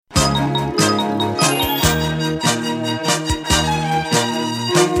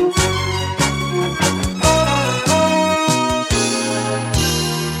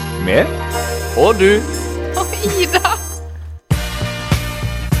Og du. Og Ida.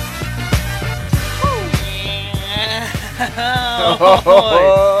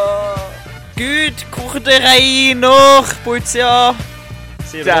 Gud, hvor det regner på utsida.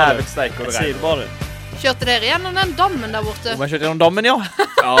 Sier du bare Dæven steik, og det Sier du regner. bare Kjørte dere gjennom den dammen der borte? Om jeg kjørte gjennom dammen, ja.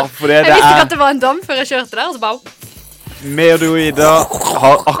 Ja, for det Jeg visste ikke er... at det var en dam før jeg kjørte der, og så bare... Meg og du og Ida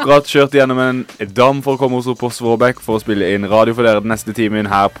har akkurat kjørt gjennom en dam for å komme oss opp på Svårbekk for å spille inn radio for dere den neste timen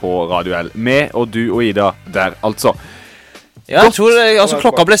her på Radio L. Meg og du og Ida der, altså. Ja, jeg tror altså,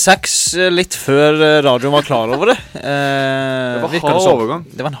 klokka ble 6 litt før radioen var klar over det. Det var virker hard sånn. overgang.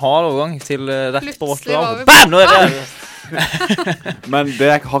 Det var en hard overgang til rett på vårt Plutselig var program. vi Bam! Nå er det... Men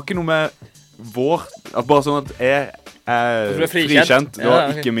det har ikke noe med vår... Bare sånn at jeg Du er er frikjent. frikjent. Det var Ja,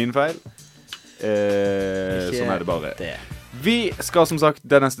 ok. ikke min feil. Sånn er det bare. Det. Vi skal som sagt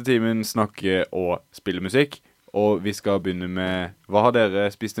den neste timen snakke og spille musikk. Og vi skal begynne med... Hva har dere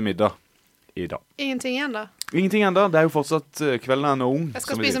spist til middag i dag? Ingenting igjen da. Ingenting enda. Det er jo fortsatt kvelden er nå ung. Jeg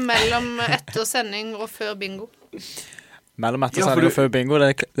skal som vi spise sier. mellom etter sending og før bingo. Mellom etter Ja, for sending og du- før bingo,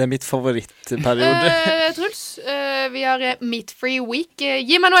 det er mitt favorittperiode. Truls, vi har meat free week.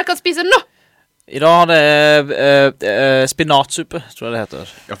 Gi meg noe jeg kan spise nå! I dag har det spinatsuppe, tror jeg det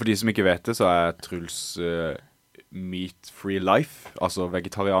heter. Ja, for de som ikke vet det, så er Truls meat free life, altså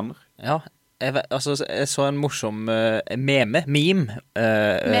vegetarianer. Ja, jeg så en morsom meme,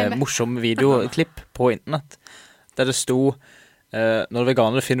 morsom videoklipp på internett, der det sto, når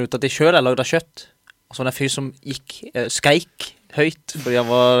veganere finner ut at de selv er laget av kjøtt, og så var det en fyr som skreik høyt, fordi han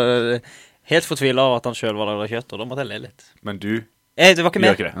var helt fortvilet av at han selv var laget av kjøtt, og da måtte jeg le litt. Men du Det var ikke gjør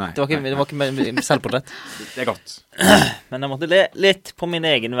med. ikke det. Nei. Det var ikke med selvportrett. Det er godt. Men jeg måtte le litt på min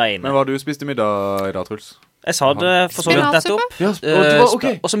egen vegne. Men hva har du spist i middag i dag, Truls? Jeg sa det for så vidt Spinatsuppe? nettopp. Ja, det var ok.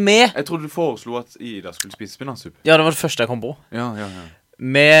 Også med... Jeg trodde du foreslo at Ida skulle spise spinatsuppe. Ja, det var det første jeg kom på. Ja.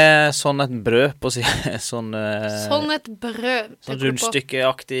 Med sånn et brød på sånn Sånn et brød. sånn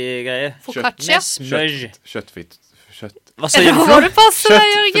rundstykkeaktig greie. Focaccia. Med smør. Kjøttfritt. Hva sier du Nå for må noe? du passe deg,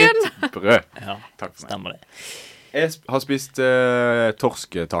 Jørgen. Kjøttfritt brød. Ja, Takk for meg. stemmer det. Jeg har spist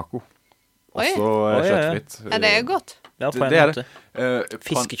torsketaco. Oi. Også Oi, ja. kjøttfritt. Ja, det er godt. Ja, på Det en er måte.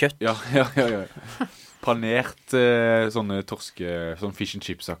 Fiskekjøtt. Ja. Panert sånne sånn fish and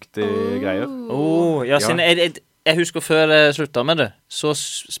chips-aktige greier. Ja, Ja. siden jeg husker før jeg sluttet med det, så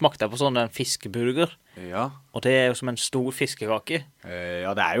smakte jeg på sånn en fiskeburger, Ja. og det er jo som en stor fiskekake.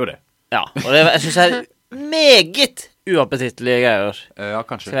 Ja, det er jo det. Ja, og det, jeg synes jeg er meget uappetittlige greier, Ja, skal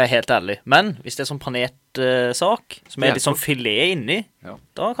kanskje. jeg være helt ærlig. Men hvis det er sånn panert sak, som Det er er litt sånn filet inni, Ja.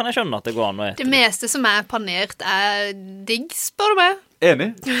 da kan jeg skjønne at det går an å Det ete. meste som er panert er digg, spør du meg.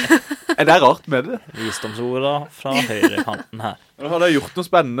 Enig. Det er rart med det. Visdomsordet fra høyrekanten her. Men har dere gjort noe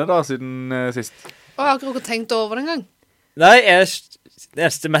spennende da, siden sist? Og jeg har ikke tenkt over det engang. Nei, det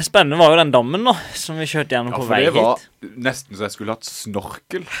eneste mest spennende var jo den dammen da, som vi kjørte gjennom Ja, på for vei det var hit. nesten så jeg skulle hatt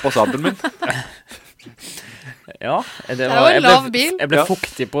snorkel på sabben min. Ja, det var en lav bil. Jeg ble Ja.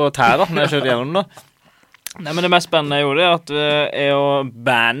 fuktig på tæra når jeg kjørte gjennom da. Nei, men det mest spennende jeg gjorde er at jeg og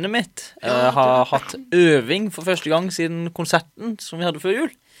bandet mitt har hatt øving for første gang siden konserten som vi hadde før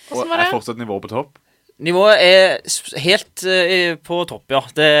jul. Og Hvordan var er det? fortsatt nivået på topp. Nivået er helt på topp, ja.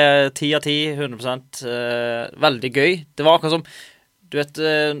 Det er 10 av 10, 100%. Veldig gøy. Det var akkurat som, du vet,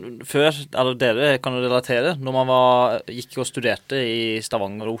 før, eller dere kan jo relatere, når man gikk og studerte i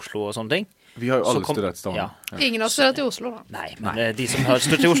Stavanger og Oslo og sånne ting. Vi har jo Så alle kom- studert Stavanger. Ja. Ingen har studert i Oslo, da. Nei, men de som har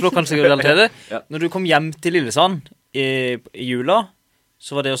studert i Oslo kan sikkert relatere. Ja. Når du kom hjem til Lillesand i jula,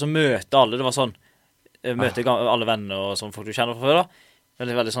 så var det også møte alle. Det var sånn, møte alle venner og sånn folk du kjenner fra før da.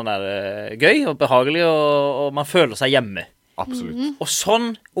 Veldig, veldig sånn der gøy og behagelig, og man føler seg hjemme. Absolutt. Og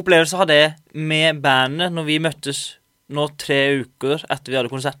sånn opplevelse hadde jeg med bandet når vi møttes nå 3 uker etter vi hadde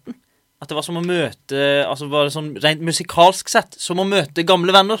konserten. At det var som å møte, altså bare sånn rent musikalsk sett, som å møte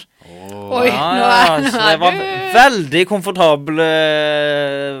gamle venner. Oi, Ja, nå ja, er, så jeg var veldig komfortabel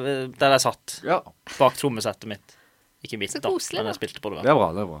der jeg satt, Ja, bak trommesettet mitt. Ikke mitt Så da, koselig, men da. jeg spilte på det. det er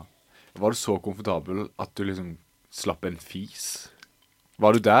bra, det er bra. Var du så komfortabel at du liksom slapp en fis?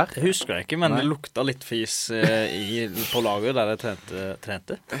 Var du der? Det husker jeg ikke, men Nei. det lukta litt fis på lager der jeg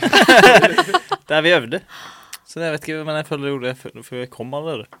trente. Der vi øvde. Så jeg vet ikke, men jeg føler jeg gjorde det før jeg kom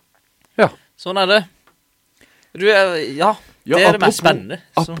allerede. Ja. Sånn er det. Du, ja, det er det mest spennende.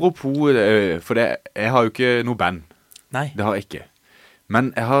 Så- Apropos, for jeg har jo ikke noe band. Nei. Det har jeg ikke.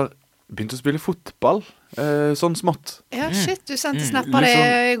 Men jeg har begynt å spille fotball, sånn smått. Ja, shit, du sendte snap av det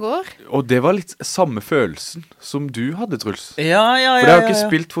i går. Og det var litt samme følelsen som du hadde, Truls. Ja. For jeg har ikke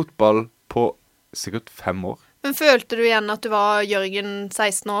spilt fotball på sikkert 5 år. Men følte du igjen at du var Jørgen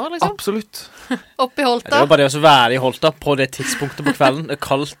 16 år, liksom? Absolutt. Oppe i Holta? Det var bare det å være i Holta på det tidspunktet på kvelden. Det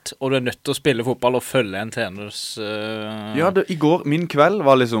kaldt, og du nødt til å spille fotball og følge en treners... Ja, i går, min kveld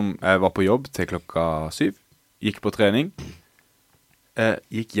var liksom, jeg var på jobb til 7:00, gikk på trening,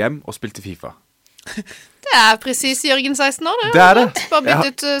 gikk hjem og spilte FIFA. Det precis Jørgen 16 år, det. Det det. Bare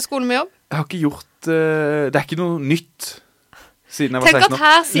bytt ut skole med jobb. Jeg har ikke gjort, det ikke noe nytt siden jeg var 16 år. Tenk at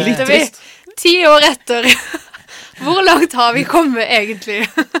her sitter vi 10 år etter. Hvor langt har vi kommet egentlig?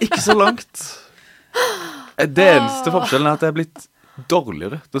 Ikke så langt. Det eneste forskjellen at jeg blitt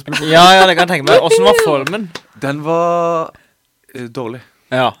dårligere til å spille fotball. Ja, det kan jeg tenke meg. Hvordan var formen? Den var dårlig.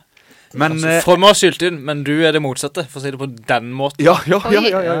 Ja. Men, formen var syltynn, men du det motsatte, for å si det på den måten. Ja.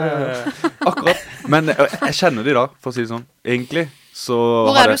 Akkurat. Men jeg kjenner det i dag, for å si det sånn. Egentlig, så...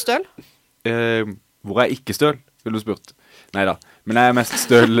 Hvor du støl? Hvor jeg ikke støl, vil du spurt. Neida, men jeg mest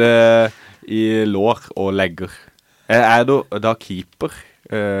støl i lår og legger. Jeg da keeper.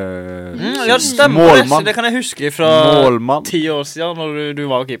 Ja, det stemmer. Målmann. Det kan jeg huske fra 10 år siden når du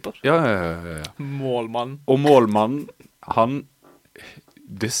var keeper. Ja. Målmann. Og målmannen, han...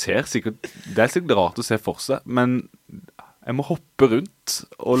 Det er sikkert rart å se for seg, men jeg må hoppe rundt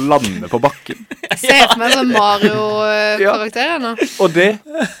og lande på bakken. Se for meg som Mario-karakter nå. Og det,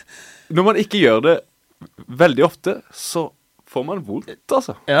 når man ikke gjør det veldig ofte, så får man vondt,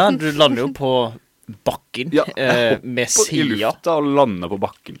 altså. Ja, du lander jo på bakken med sida. I lufta og lander på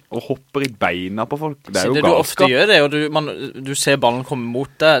bakken, og hopper i beina på folk. Det jo galskap. Det du ofte gjør det, og du ser ballen komme mot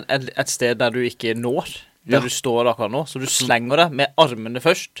deg et sted der du ikke når. Der du står akkurat nå, så du slenger deg med armene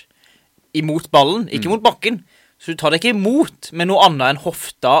først imot ballen, ikke mot bakken, så du tar det ikke imot med noe annet enn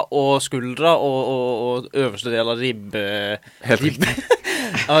hofta og skuldra og øverste del av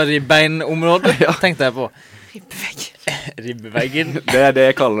ribbeinområdet, tenkte jeg på. Ribbeveggen. Det det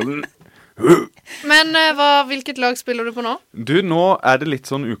jeg kaller den. Men hvilket lag spiller du på nå? Du, nå det litt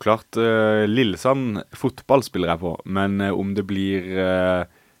sånn uklart. Lillesand fotball spiller jeg på, men om det blir...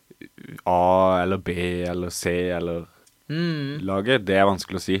 A eller B eller C eller laget, det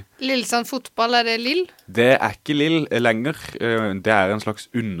vanskelig å si. Lillesand fotball, det Lill? Det ikke Lill lenger. Det en slags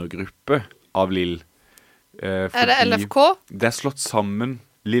undergruppe av Lill. Det LFK? Det slått sammen.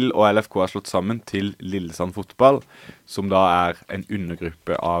 Lill og LFK slått sammen til Lillesand fotball, som da en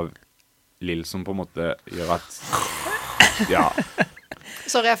undergruppe av Lill, som på en måte gjør at... Ja.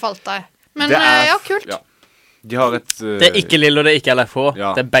 Sorry, jeg falt deg. Men ja, kult. Ja. De har det ikke Lill og det ikke LFK.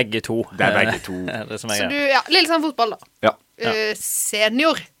 Ja. Det begge to. Det begge to. det som så du, Lillesand fotball da. Ja.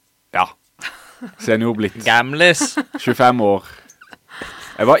 Senior. Ja. Senior blitt. Gamlis. 25 år.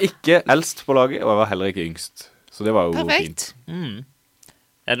 Jeg var ikke eldst på laget, og jeg var heller ikke yngst. Så det var jo fint.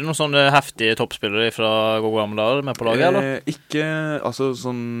 Det noen sånne heftige toppspillere fra gode gamle dager med på laget, eller? Ikke, altså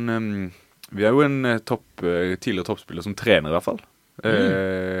sånn... vi jo en tidligere toppspiller som trener i hvert fall.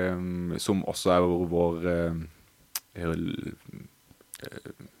 Som også vår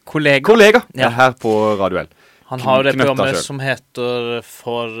kollega her på Radio L. Han har det programmet som heter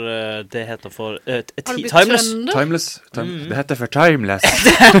for Timeless. Det heter for Timeless. det heter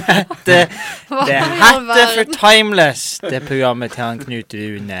for Timeless, det programmet til han Knut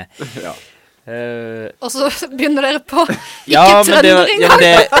Rune. Ja. Og så begynner dere på trøndering.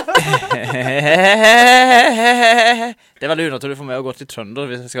 Det veldig unaturlig for meg å gå til trønder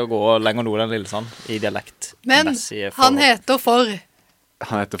hvis jeg skal gå lenger nord enn Lillesand i dialekt. Men han heter for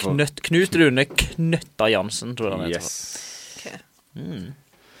Knut Rune Knøtta Jansen, tror jeg han heter. Yes. Okay.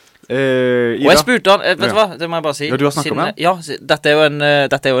 Og jeg spurte han, vet du hva, det må jeg bare si. Ja, du har snakket med han? Ja,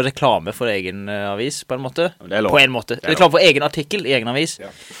 dette jo reklame for egen avis, på en måte. På en måte. Reklame for egen artikkel i egen avis.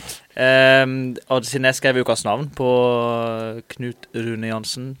 Ja. Og siden jeg skrev ukas navn på Knut Rune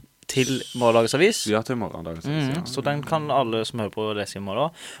Jansen til Morgendagens avis. Ja, til Morgendagens avis, ja. Så den kan alle som hører på lese i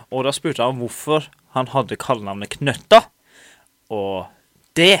morgen. Og da spurte han hvorfor han hadde kallenavnet Knøtta. Og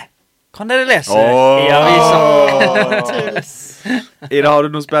det kan dere lese i avisen. Ida, har du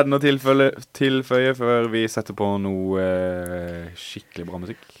noe spennende å tilføye før vi setter på noe skikkelig bra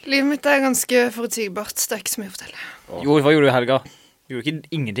musikk? Livet mitt ganske forutsigbart, det ikke så mye å fortelle. Jo, hva gjorde du i helga? Gjorde du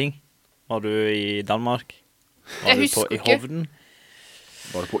ikke ingenting? Var du i Danmark? Jeg husker ikke.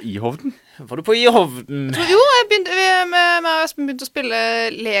 Var du på i Hovden? Var du på i Hovden? Jo, vi begynte å spille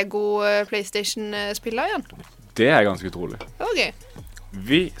Lego PlayStation-spiller igjen. Det ganske utrolig. Ok.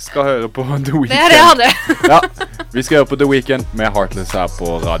 Vi skal høre på The Weeknd. Det det jeg hadde. Ja, vi skal høre på The Weeknd med Heartless her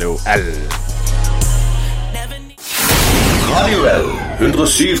på Radio L. Radio L,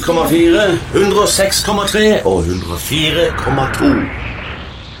 107,4, 106,3 og 104,2.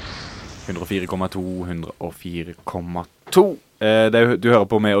 104,2, 104,2. Du hører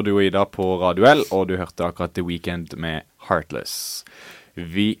på meg og du og Ida på Radio L, og du hørte akkurat The Weeknd med Heartless.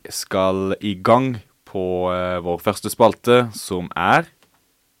 Vi skal i gang på vår første spalte, som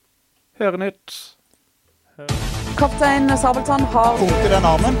Hørenytt. Kaptein Sabeltann har Punktet den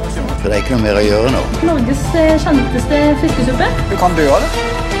armen. For det ikke noe mer å gjøre nå. Norges kjenteste fiskesuppe. Du kan dø av det.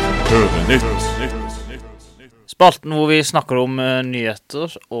 Hørenytt. Spalten hvor vi snakker om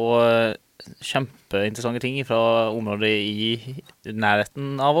nyheter og kjempeinteressante ting fra området i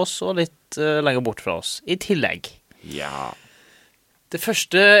nærheten av oss og litt lenger bort fra oss i tillegg. Ja. Det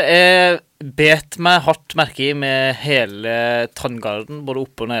første bet meg hardt merke i med hele tanngarden, både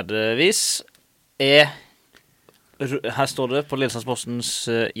opp- og nedevis, her står det på Lillestrømpostens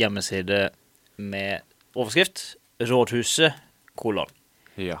hjemmeside med overskrift Rådhuset, :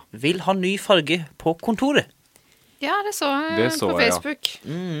 Ja. vil ha ny farge på kontoret. Ja, det så jeg på jeg, ja. Facebook.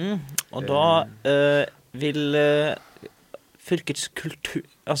 Og da vil fylkets kultur...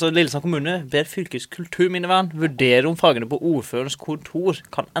 Altså Lillestrøm kommune ber fylkets kulturminnevern vurdere om fargene på ordførerens kontor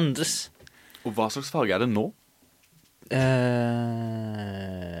kan endres. Og hva slags farge det nå?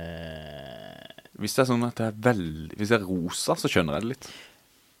 Hvis det sånn at det hvis det rosa, så skjønner jeg det litt.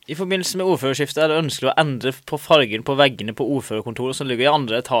 I forbindelse med ordførerskiftet det ønskelig å endre på fargen på veggene på ordførerkontoret som ligger i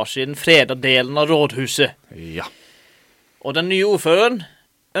andre etasje i den fredede delen av rådhuset. Ja. Og den nye ordføreren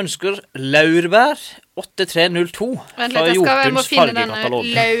ønsker laurbær 8302 Vent fra litt, jeg må Jotuns finne denne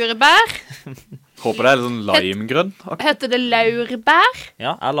fargekatalog. laurbær. Håper det litt sånn limegrønn. Heter det laurbær?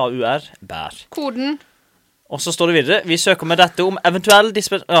 Ja, LAUR, bær. Koden. Og så står det videre, vi søker med dette om eventuell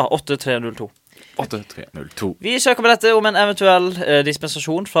 8302. 8302. Vi søker med dette om en eventuell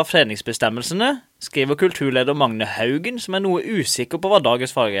dispensasjon fra fredningsbestemmelsene, skriver kulturleder Magne Haugen, som noe usikker på hva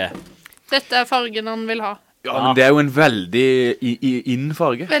dagens farge Dette fargen han vil ha. Ja, men det jo en veldig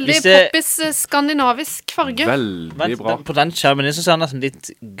inn-farge. Veldig Hvis det- poppis skandinavisk farge. Veldig bra. På den skjermen din så ser den nesten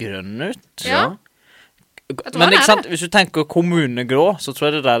litt grønn ut. Ja. tror Men den ikke sant, hvis du tenker kommunegrå, så tror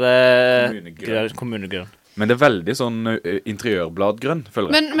jeg det der er Kommunegrønn. kommunegrønn. Men det veldig sånn interiørbladgrønn,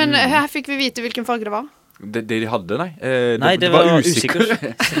 føler jeg. Men her fikk vi vite hvilken farge det var. Det de hadde, nei. Nei, det var usikker.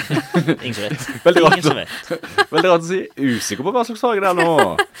 Ingen som vet. Veldig Ingen rart, som vet. veldig rart å si. Usikker på hva slags farge det er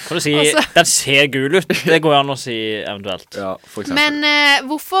nå. Kan du si, Altså- den ser gul ut. Det går an å si eventuelt. Ja, for eksempel. Men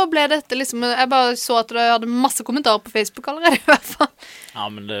hvorfor ble dette liksom Jeg bare så at det hadde masse kommentarer på Facebook allerede, i hvert fall. Ja,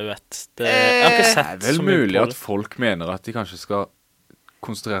 men du vet jeg har ikke det sett vel så mye mulig på at det. folk mener at de kanskje skal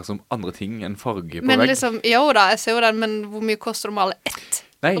konsentrere seg om andre ting enn farge på Men vegg. liksom, jo da, jeg ser jo den, men hvor mye koster det å male ett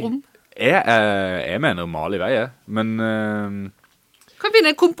Nei, rom? jeg mener mal i vei, jeg. Men Kan finne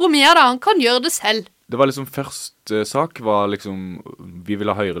en kompromiss da, han kan gjøre det selv. det var liksom første sak var liksom vi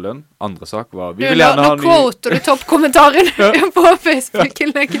vil ha høyere lønn. Andre sak var vi Du, vil nå gjerne ha ny quoter du toppkommentaren på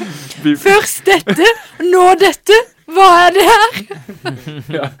Facebook-innlegget. vi, Først dette, nå dette. Hva er det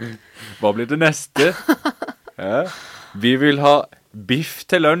her? Hva blir det neste? Ja. Vi vil ha biff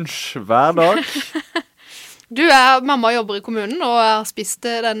til lunsj hver dag. Mamma jobber i kommunen, og jeg har spist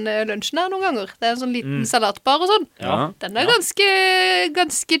den lunsjen her noen ganger. Det er en sånn liten salatbar og sånn. Ja. Den er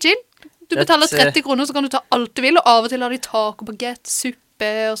ganske chill. Du Det- betaler 30 kroner, så kan du ta alt du vil, og av og til har de taco, baguette,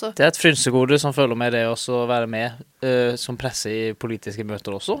 suppe og så. Det er et frynsegode som følger med det også å være med som presse i politiske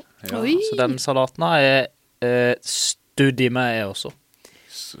møter også. Oi. Så den salaten er studd i meg jeg også.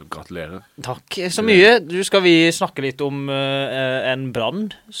 Gratulerer. Takk så mye. Du skal vi snakke litt om en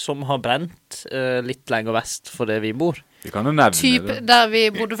brann som har brent litt lenger vest for det vi bor. Vi kan jo nevne Typ det. der vi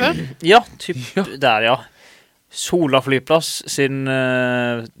bodde før. Ja, typ der, ja. Sola flyplass sin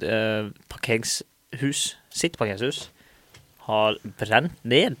parkeringshus, sitt parkeringshus, har brent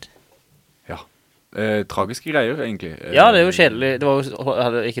ned. Ja. Tragiske greier, egentlig. Ja, det er jo kjedelig. Det var jo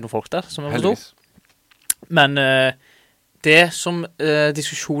hadde ikke noen folk der, som jeg forstod. Heldigvis. Men det som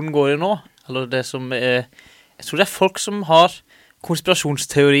diskusjonen går i nå, eller det som jeg tror det er folk som har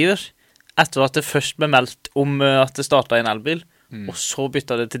konspirasjonsteorier etter at det først ble meldt om at det startet en elbil, og så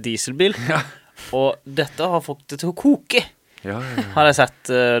byttet det til dieselbil. Ja. Og dette har fått det til å koke. Ja. Har jeg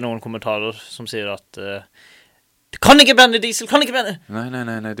sett noen kommentarer som sier at det kan ikke brenne diesel, kan ikke brenne!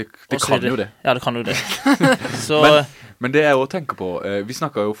 Nei, det Og så kan er jo det. Ja, det kan jo det. Så Men det jeg også tenker på, vi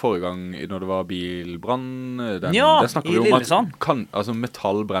snakket jo forrige gang når det var bilbrann, Ja, der snakket i vi om Lillesand. at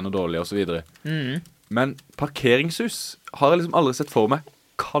metall brenner dårlig og så videre. mm. Men parkeringshus har jeg liksom aldri sett for meg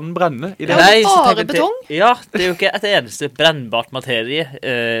kan brenne i det. Ja, Nei, så bare tenker jeg betong? Ja, det er jo ikke et eneste brennbart materie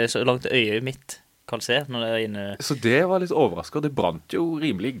så langt øyet mitt kan se når det er inne. Så det var litt overrasket. Det brant jo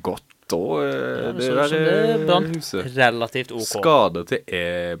rimelig godt da, Ja, det så der det brant huset. relativt ok. Skader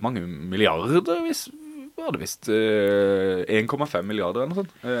til mange milliarder, hvis var det visst 1,5 milliarder eller noe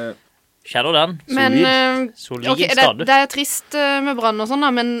sånt. Kjenner den. Men Solid ok, skade. det trist med brann og sånn, da,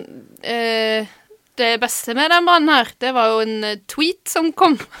 men det beste med den brannen her, det var jo en tweet som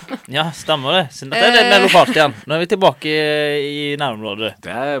kom. Ja, stemmer det. Så dette det mer lokalt igjen. Nå vi tilbake i nærområdet.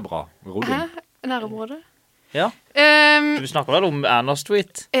 Det bra. Rodin. Hæ? Nærområdet? Ja. Du snakker vel om Ernas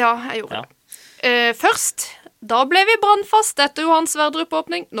tweet? Ja, jeg gjorde det. Først, da ble vi brannfast etter Johan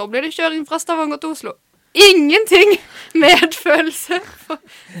Sverdrup-åpning. Nå blir det kjøring fra Stavanger til Oslo. Ingenting medfølelse for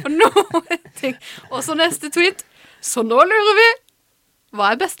noen ting. Og så neste tweet. Så nå lurer vi.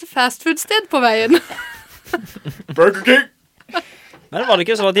 Hva beste fastfood-sted på veien? Burger King! Men var det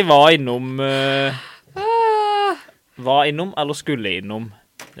ikke sånn at de var innom eller skulle innom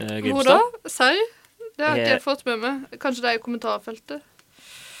Grimstad? Hvor da? Serr? Det har ikke jeg fått med meg. Kanskje det er i kommentarfeltet.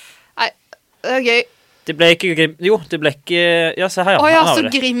 Nei, det er gøy. Det ble ikke det ble ikke... Ja, se her, ja. Åja, så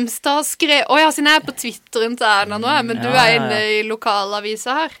Grimstad skrev... Åja, siden jeg er på Twitteren til Erna nå, men du er inne i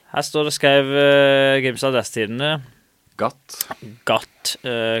lokalavisa her. Her står det skrev Grimstad Destidene. Gatt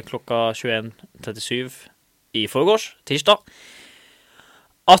klokka 21:37 i forgårs, tirsdag.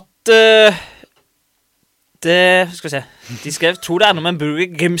 At det... Skal vi se. De skrev, tror det er noe med en burger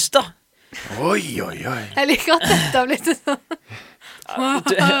i Grimstad. Oi. Jeg liker at dette har blitt sånn.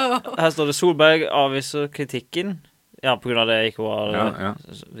 Her står det Solberg avviser kritikken. Ja, på grunn av det ikke var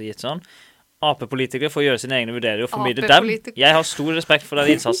gitt sånn. AP-politikere får gjøre sine egne vurderinger og formidle dem. Jeg har stor respekt for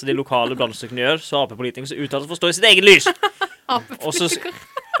den innsatsen de lokale brannstykkene gjør, så AP-politikere som uttaler får stå i sitt egen lys. AP-politikere.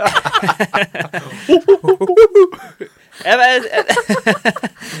 Jeg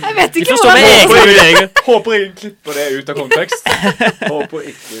vet ikke hva det er. Håper ingen klipper det ut av kontekst. Håper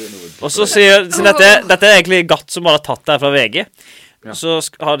ikke noe. Og så sier dette er egentlig Gatt som bare har tatt det fra VG. Så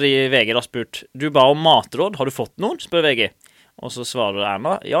har de VG da spurt, du ba om matråd, har du fått noen? Spør VG. Og så svarer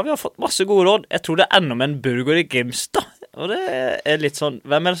Erna, ja, vi har fått masse gode råd. Jeg tror det er enda med en burger i Grimstad. Og det er litt sånn,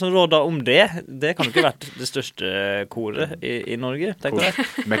 hvem er det som råder om det? Det kan jo ikke vært det største koret i Norge, tenker jeg.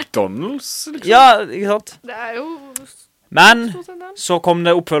 McDonald's, liksom? Ja, ikke sant? Det er jo... Men, så kom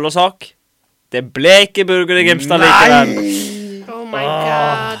det oppfølgersak. Det ble ikke burger i Grimstad likevel. Oh my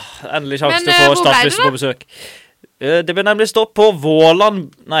god. Endelig sjanse til å få statsminister på besøk. Det ble nemlig stått på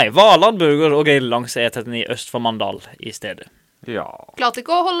Valand Burger og grill langs E39 øst for Mandal i stedet. Ja. Klarte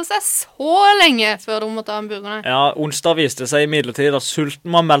ikke å holde seg så lenge før de måtte ha en burger. Ja, onsdag viste seg imidlertid at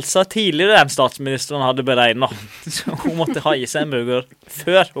sulten må ha meldt seg tidligere enn statsministeren hadde beregnet. Så hun måtte ha i seg en burger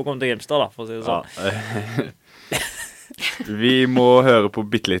før hun kom til Grimstad, da, for å si det sånn. Vi må høre på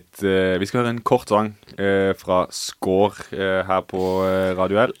bittelitt. Vi skal høre en kort sang fra Skår her på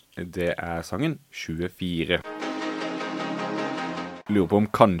Radio L. Det er sangen 24. Lurer på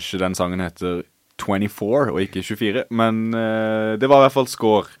om kanskje den sangen heter 24 og ikke 24, men det var i hvert fall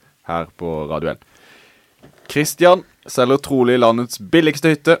Skår her på Radio L. Christian selger trolig landets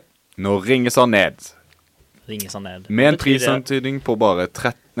billigste hytte. Nå ringes han ned. Med en prisantydning på bare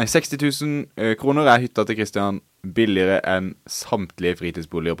 60 000 kroner er hytta til Christian billigere enn samtlige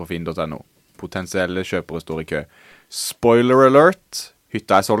fritidsboliger på Finn.no. Potensielle kjøpere står i kø. Spoiler alert,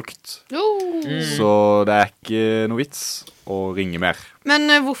 hytta er solgt. Så det er ikke noe vits å ringe mer. Men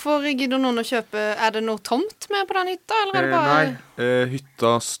hvorfor gidder noen å kjøpe? Er det noe tomt med på den hytta? Eller er det bare... Nei,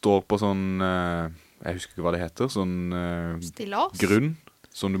 hytta står på sånn, jeg husker ikke hva det heter, sånn grunn,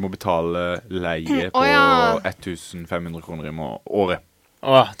 som du må betale leie på 1500 kroner i året.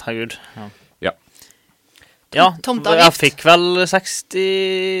 Herregud. Ja, jeg fikk vel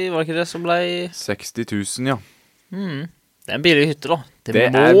 60, var det ikke det som ble... 60 000, ja. Det er en billig hytte da. Det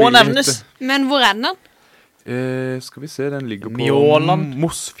må nevnes. Hytte. Men hvor er den? Skal vi se, den ligger på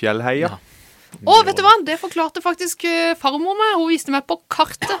Mosfjellheia. Vet du hva? Det forklarte faktisk farmor meg. Hun viste meg på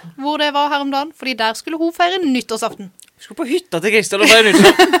kartet hvor det var her om dagen, fordi der skulle hun feire nyttårsaften. Hun skulle på hytta til Kristian og feire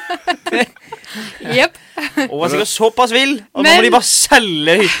nyttårsaften. Jep. Og var sikkert såpass vill, og nå må de bare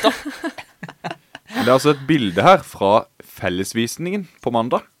selge hytta. Det er altså et bilde her fra fellesvisningen på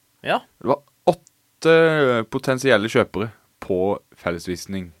mandag. Ja. Det var 8 potensielle kjøpere på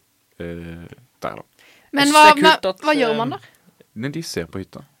fellesvisning der da. Men hva gjør man da? Nei, de ser på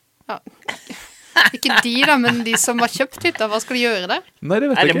hytta. Ja. Ikke de da, men de som har kjøpt hytta, hva skal de gjøre der? Nei, det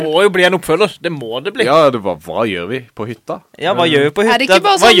vet jeg ikke. Det må jo bli en oppfølger, det må det bli. Ja, hva gjør vi på hytta? Ja, hva gjør vi på hytta?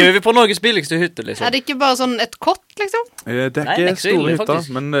 Hva gjør vi på Norges billigste hytte, liksom? Er det ikke bare sånn et kott, liksom? Det er ikke store hytta,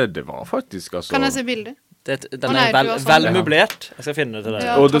 men det var faktisk, altså... Kan jeg se bildet? Den er vel møblert. Jeg skal finne det til deg.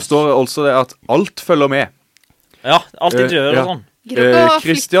 Ja, og det står også det at alt følger med. Ja, alt interiør og sånn.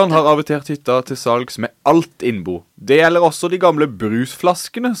 Christian har avitert hytta til salgs med alt innbo. Det gjelder også de gamle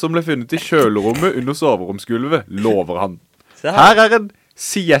brusflaskene som ble funnet i kjølerommet under soveromsgulvet, lover han. Her er en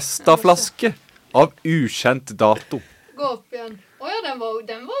siesta-flaske av ukjent dato. Gå opp igjen. Åja, den var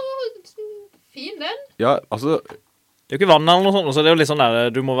fin, den. Ja, altså... Det er jo ikke vann eller noe sånt, så det er jo litt sånn der,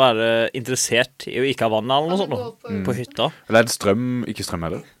 du må være interessert i å ikke ha vann eller noe sånt på hytta. Eller er det strøm? Ikke strøm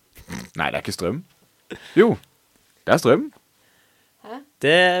heller? Nei, det er ikke strøm. Jo, det er strøm.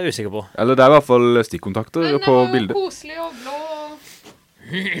 Det er jeg usikker på. Eller det er i hvert fall stikkontakter på bildet. Den er jo koselig og blå.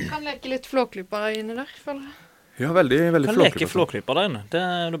 Kan leke litt flåklyper inne der, føler jeg. Ja, veldig, veldig Kan leke flåklyper der inne, det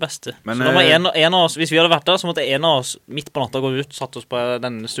er det beste. Men, så da må en av oss, hvis vi hadde vært der, så måtte en av oss midt på natta gå ut, satt oss på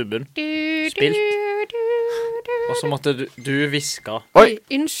denne stubben, spilt. Og så måtte du viske. Oi,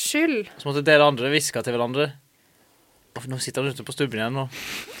 unnskyld. Så måtte dere andre viske til hverandre. Nå sitter han ute på stubben igjen og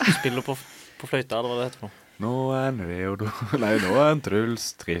spiller på fløyta, eller hva det heter for noe. Nå er en Truls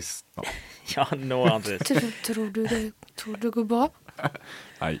trist. Nå. Ja, nå er han trist. Tror du det går bra?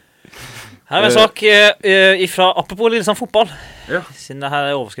 Nei. Her er en sak apropos Lillesand fotball. Ja. Siden det her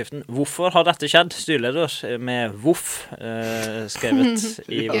er overskriften. Hvorfor har dette skjedd? Styreleder med VOF skrevet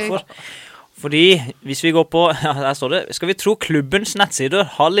i hvorfor. Fordi, hvis vi går på, her står det, skal vi tro klubbens nettsider,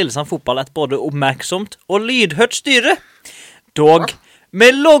 har Lillesand fotball et både oppmerksomt og lydhørt styre. Dog,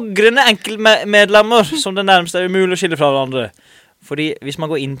 med logrende enkeltmedlemmer, som det nærmest er umulig å skille fra hverandre. Fordi hvis man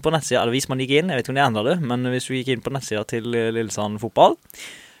går inn på nettsida, eller hvis man gikk inn, jeg vet ikke om de endret det, men hvis vi gikk inn på nettsida til Lillesand fotball,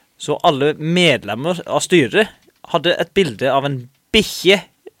 så alle medlemmer av styret hadde et bilde av en bikkje,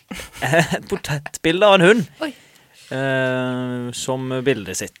 et portrettbilde av en hund, som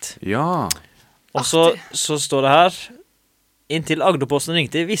bildet sitt. Ja. Og så står det her, inntil Agderposten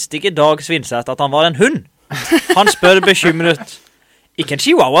ringte, visste ikke Dag Svinseth at han var en hund. Han spør bekymret, ikke en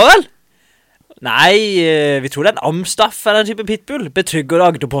chihuahua vel? Nei, vi tror det er en amstaff eller en type pitbull, betrygger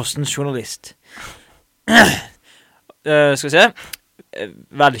Agderpostens journalist. Skal vi se,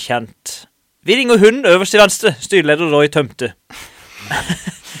 velkjent. Vi ringer hunden øverst til venstre, styreleder Roy Tømte.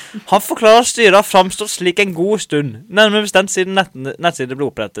 Han forklarer styret har fremstått slik en god stund, nærmere bestemt siden nettsiden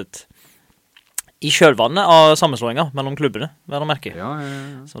ble opprettet. I kjølvannet av sammenslåinga mellom klubbene, vil jeg merke. Ja.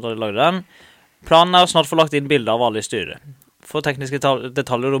 Så da de lagde den. Planen er å snart få lagt inn bilder av alle i styret. For tekniske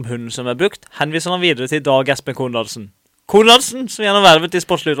detaljer om hunden som er brukt, henviser han videre til Dag Espen Konradsen. Konradsen, som gjennom vervet i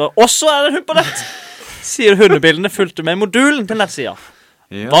sportslyder, også er det hund på nett, sier hundebildene fulgte med modulen til nettsida.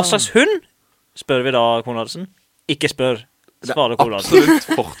 Ja. Hva slags hund? Spør vi da Konradsen. Ikke spør, svarer Konradsen. Absolutt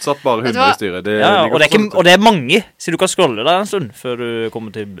fortsatt bare hunder i styret. Og det er mange, så du kan scrolle der en stund før du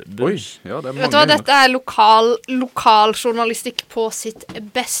kommer til buss. Ja, det er mange. Vet du hva, dette er lokal journalistikk på sitt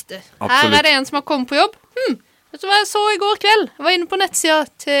beste. Absolutt. Her er det en som har kommet på jobb. Vet du hva jeg så i går kveld? Jeg var inne på nettsida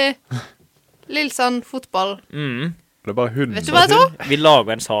til Lillesand fotball. Det er bare hunder. Vet du hva jeg så? Vi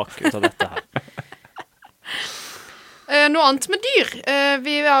lager en sak ut av dette her. Noe annet med dyr.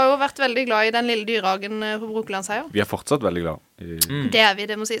 Vi har jo vært veldig glad i den lille dyrehagen på Brokelandsheia. Vi er fortsatt veldig glad. Det er vi,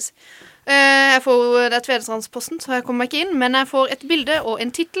 det må sies. Jeg får det er Tvedestrandsposten, så jeg kommer ikke inn, men jeg får et bilde og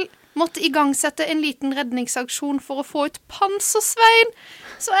en titel. Måtte igangsette en liten redningsaksjon for å få ut Pansersvein.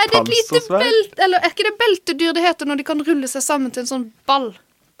 Så er det et lite belte, eller er ikke det beltedyr det heter når de kan rulle seg sammen til en sånn ball?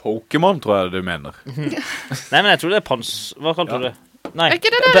 Pokémon, tror jeg du mener. Nei, men jeg tror det er hva kalte du det? Nei, er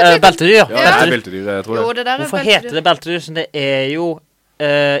ikke det der beltedyr. Ja, det er beltedyr, jeg tror det. Jo, det der er hvorfor beltedyr. heter det beltedyr? Så det er jo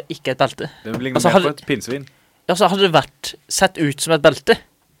ikke et belte. Det ligner mer på et pinnsvin. Ja, så hadde det vært sett ut som et belte,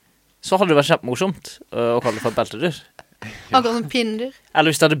 så hadde det vært kjempemorsomt å kalle det for et beltedyr. Akkurat som pinnedyr.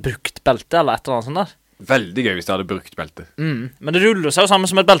 Eller hvis det hadde brukt belte, eller et eller annet sånt der. Veldig gøy hvis det hadde brukt belte. Men det ruller seg jo sammen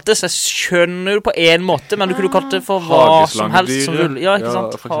som et belte, så jeg skjønner det på en måte, men du kunne kalt det for hva som helst som ruller. Ja, ikke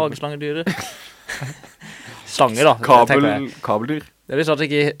sant? Hageslangedyret. Slange da. Kabeldyr. Det er litt sånn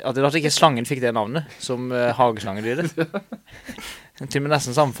at ikke slangen fikk det navnet, som hageslangedyret. Til og med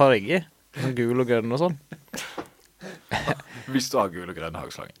nesten samme farge. Sånn gul og grønn og sånn. Hvis du har gul og grønn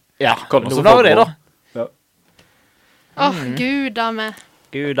hageslange. Ja, noen har jo det da. Gud av meg.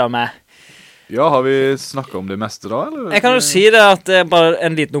 Gud av meg. Ja, har vi snakket om det meste da, eller? Jeg kan jo si det at det er bare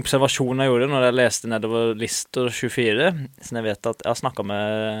en liten observasjon jeg gjorde når jeg leste nedover Lister 24, så jeg vet at jeg har snakket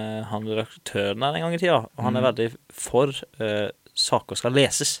med han redaktøren her en gang i tida, og han er veldig for saker skal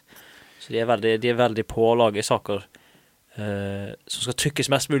leses. Så de er veldig på å lage saker som skal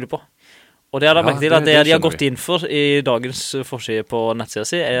trykkes mest mulig på. Og det er da merket til at det de har gått inn for i dagens forside på nettsida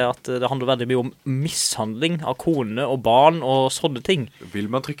si, er at det handler veldig mye om mishandling av kone og barn og sånne ting. Vil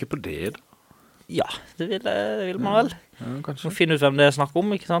man trykke på det da? Ja, det vil man vel. Ja, kanskje. Må finne ut hvem det er snakk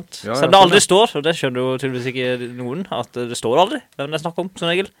om, ikke sant? Ja, Selv det aldri står, og det skjønner jo tydeligvis ikke noen, at det står aldri hvem det er snakk om,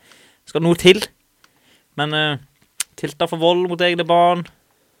 som regel. Det skal noe til. Men tiltak for vold mot egne barn,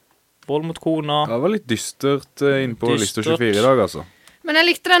 vold mot kona. Det var litt dystert inn på Lister 24 i dag, altså. Men jeg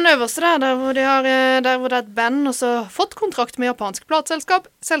likte den øverste der hvor det er et band og så fått kontrakt med japansk plateselskap.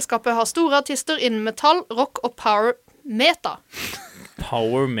 Selskapet har store artister innen metall, rock og power Meta.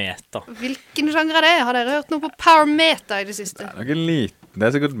 Power meta. Hvilken sjanger er det? Har dere hørt noe på power meta i det siste? Det er nok en liten, det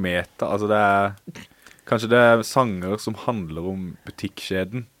er sikkert meta. Altså det er, kanskje det er sanger som handler om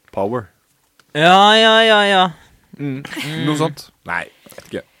butikkjeden Power. Ja. Noe sånt. Nei, jeg vet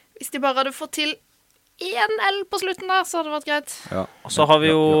ikke. Hvis de bare hadde fått til en L på slutten der, så hadde det vært greit. Ja. Og så har vi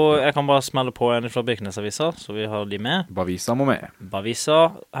jo, jeg kan bare smelle på en fra Birkenes-avisa, så vi har de med. Bavisa må med. Bavisa,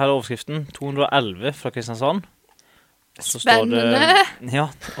 her er overskriften, 211 fra Kristiansand. Så Spennende. Står det, ja,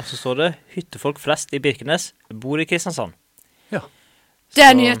 og så står det, hyttefolk flest i Birkenes bor i Kristiansand. Ja. Det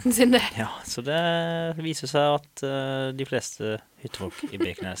er nyheten sin, det. Ja, så det viser seg at de fleste hyttefolk i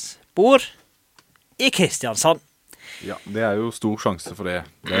Birkenes bor i Kristiansand. Ja, det er jo stor sjanse for det.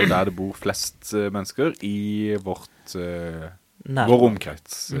 Det er jo der det bor flest mennesker i vår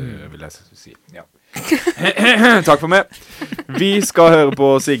omkrets, vil jeg si. Ja. Takk for meg. Vi skal høre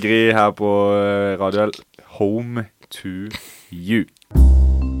på Sigrid her på Radio L. Home to you.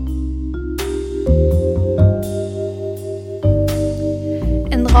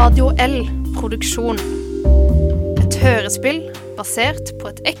 En Radio L-produksjon. Et hørespill basert på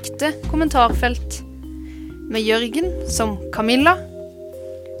et ekte kommentarfelt. Med Jørgen som Camilla,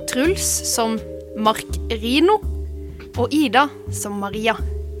 Truls som Mark Rino og Ida som Maria.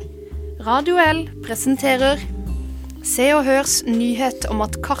 Radio L presenterer Se og Hørs nyhet om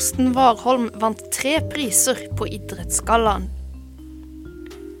at Karsten Warholm vant 3 priser på idrettsgallaen.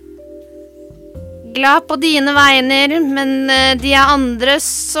 Glad på dine vegner, men de er andre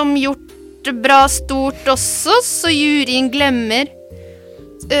som gjort det bra stort også, så juryen glemmer.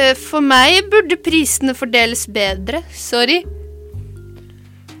 For meg burde prisene fordeles bedre, sorry.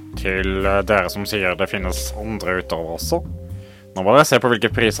 Til dere som sier det finnes andre utover også. Nå må dere se på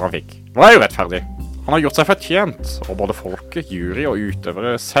hvilke priser han fikk. Det er jo rettferdig. Han har gjort seg fortjent, og både folket, jury og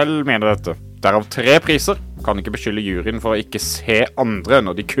utøvere selv mener dette. Derav 3 priser. Kan ikke beskylde juryen for å ikke se andre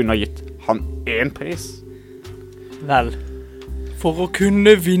når de kunne ha gitt han 1 pris. Vel, for å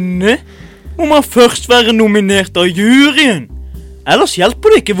kunne vinne må man først være nominert av juryen. Ellers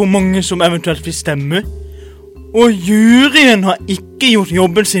hjelper det ikke hvor mange som eventuelt vil stemme. Og juryen har ikke gjort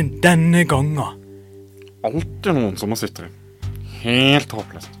jobben sin denne gangen. Alltid noen som må sitte. Helt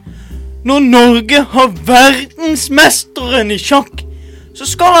håpløst. Når Norge har verdensmesteren i sjakk, så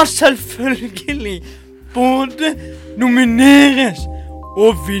skal han selvfølgelig både nomineres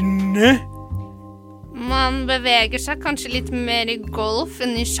og vinne. Man beveger seg kanskje litt mer i golf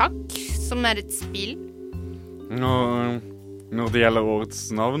enn i sjakk, som er et spill. Når det gjelder årets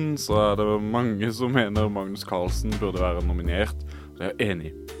navn, så er det mange som mener Magnus Carlsen burde være nominert. Det er jeg enig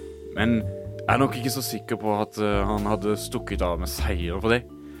i. Men jeg er nok ikke så sikker på at han hadde stukket av med seier for det.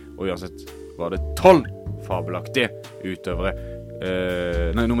 Og uansett var det 12 fabelaktige utøvere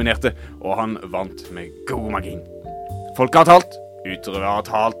nominerte, og han vant med god margin. Folk har talt, utøvere har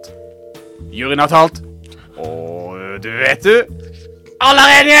talt, juryen har talt, og du vet alle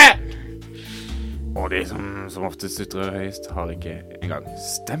er enige! Og de som oftest ytrer høyest har ikke engang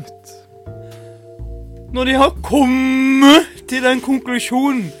stemt. Når de har kommet til den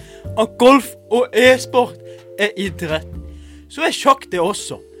konklusjonen at golf og e-sport er idrett, så er sjakk det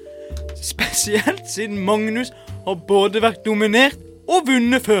også. Spesielt siden Magnus har både vært nominert og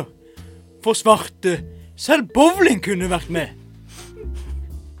vunnet før. For svarte, selv bowling kunne vært med.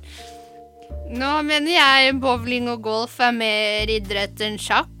 Nå mener jeg bowling og golf er mer idrett enn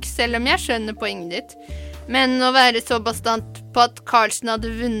sjakk, selv om jeg skjønner poenget ditt. Men å være så bastant på at Carlsen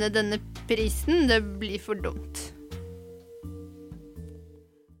hadde vunnet denne prisen, det blir for dumt.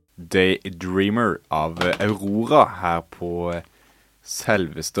 Daydreamer av Aurora her på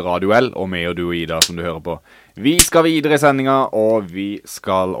selveste Radio L, og meg og du og Ida som du hører på. Vi skal videre i sendinga, og vi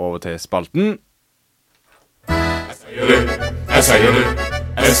skal over til spalten. Jeg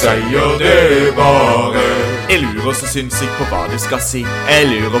sier det bare. Jeg lurer så sinnssykt på hva du skal si. Jeg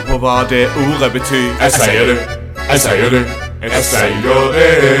lurer på hva det ordet betyr. Jeg sier det bare. Jeg sier det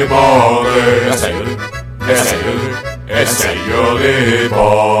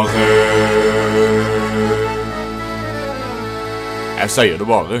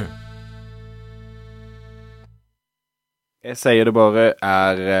bare. Jeg sier det bare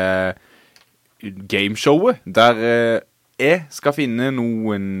er gameshowet der jeg skal finne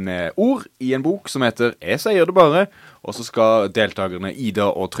noen ord i en bok som heter Jeg sier det bare, og så skal deltakerne Ida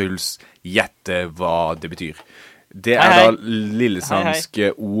og Truls gjette hva det betyr. Det er da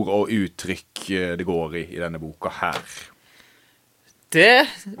lillesandske ord og uttrykk det går i denne boka her. Det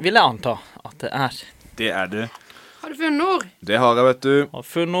vil jeg anta at det er. Det er det. Har du funnet ord? Det har jeg, vet du. Har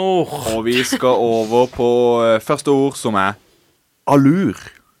funnet ord. Og vi skal over på første ord som er allur.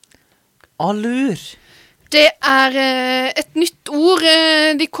 Allur. Det er et nytt ord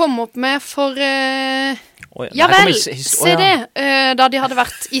de kom opp med for ja vel, se det. Da de hadde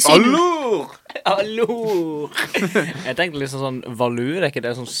vært i Syden. Allor! Jeg tenkte liksom sånn valur, er ikke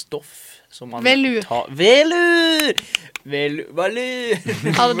det sånn stoff som man Velur. Velur! Valur!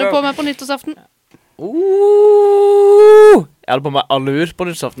 Hadde det på meg på nyttårsaften. Jeg hadde på meg allur på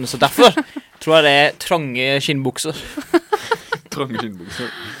nyttårsaften, så derfor tror jeg det er trange skinnbukser. Trange skinnbukser.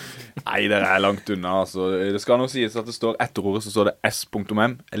 Nei, det er langt unna, altså. Det skal nå sies at det står etter ordet, så står det s.m. Jeg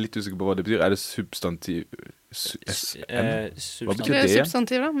er litt usikker på hva det betyr. Er det substantiv? Hva betyr Det er det?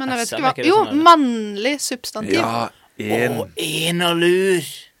 substantiv da, men jeg vet SM, ikke hva. er ikke det Jo, sånn, mannlig substantiv. Ja, En allur!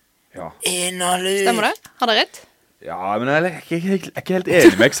 Ja. En allur! Stemmer det? Har dere rett? Ja, men jeg er ikke helt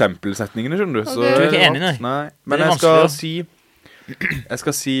enig med eksempelsetningene, skjønner du. Så, Ok. Du er ikke enig, nei? Men Det er jeg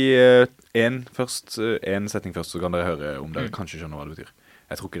skal si en setning først, så kan dere høre om dere kanskje skjønner hva det betyr.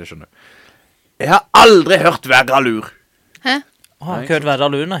 Jeg tror ikke det skjønner. Jeg har aldri hørt verre allur. Hæ? Har ikke hørt verre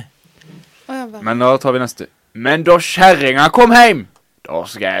allur, nei. Ja, vel. Men da tar vi neste. Men da kjerringa kom hjem, da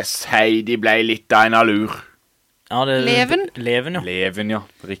skal jeg si de ble litt av en allur. Ja, det, Leven? Leven, ja. Leven, ja.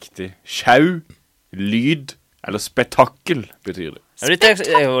 Riktig. Sjau, lyd, eller spetakkel betyr det. Jeg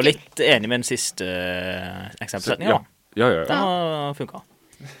er jo litt enig med den siste eksempelsetningen, da. Ja. Den har funket.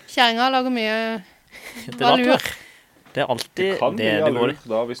 Kjæringa lager mye Det er rart, valur. ja. Det er alltid Kan bli det går allur i.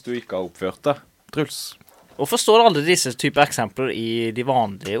 da hvis du ikke har oppført deg, Truls. Hvorfor står det aldri disse typer eksempler i de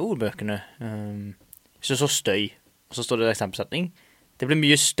vanlige ordbøkene? Hvis det står støy, og så står det eksempelsetning. Det blir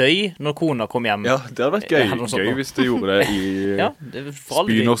mye støy når kona kom hjem. Ja, det hadde vært gøy. Eller noe sånt Gøy nå. hvis du gjorde det i Ja, det er for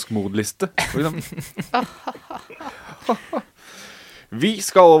aldri. Spynorsk mordliste, for eksempel. Vi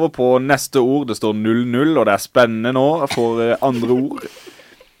skal over på neste ord. Det står 00, og det er spennende nå for andre ord.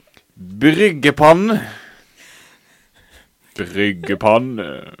 Bryggepanne. Bryggepanne.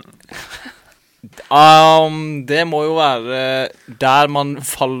 Det må jo være der man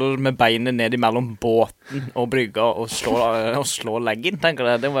faller med beinet ned imellom båten og brygga og slår leggen, tenker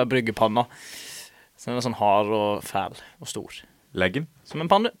jeg. Det må være bryggepanna. Så den er sånn hard og fæl og stor. Leggen. Som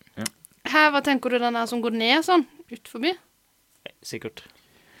en panne. Her, hva tenker du den er som går ned sånn, ut forbi? Sikkert.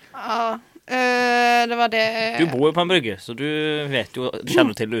 Ja, det var det. Du bor jo på en brygge, så du vet jo,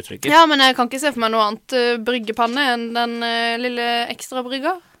 kjenner til uttrykket. Ja, men jeg kan ikke se for meg noe annet bryggepanne enn den lille ekstra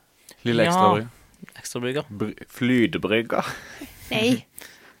brygga. Lille ekstrabrygga. Ekstra brygga. Flydebrygga. Nei,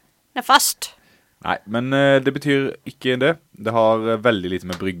 den er fast. Nei, men det betyr ikke det. Det har veldig lite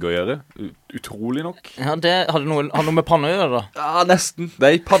med brygge å gjøre. Utrolig nok. Ja, det hadde noe med panne å gjøre da. Ja, nesten. Det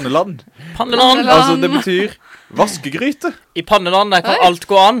er i panneland. Panneland! Altså, det betyr vaskegryte. I panneland der kan Oi. alt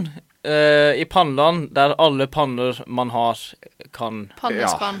gå an. I panneland der alle panner man har kan...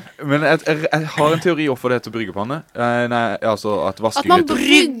 Pannespann. Men jeg har en teori hvorfor det heter bryggepanne. Nei, altså at At man vaskegryte...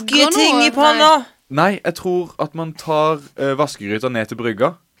 brygger ting noe. i panna! Nei, jeg tror at man tar vaskegryta ned til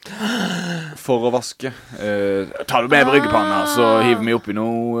brygga for å vaske. Tar du med bryggepanna, så hiver vi oppi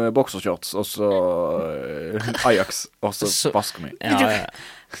noe boksershorts, og så Ajax, og så vasker vi. Ja.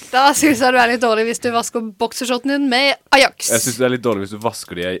 Da synes jeg du er litt dårlig hvis du vasker boksershorten din med Ajax. Jeg synes det er litt dårlig hvis du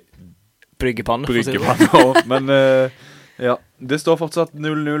vasker de i Bryggepanne. for å si det sånn. bryggepanna også, men ja, det står fortsatt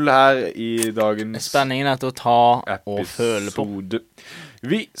 0-0 her i dagens Spenningen er til å ta og føle på. episode.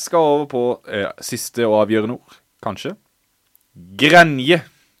 Vi skal over på siste og avgjørende ord, kanskje. Grenje.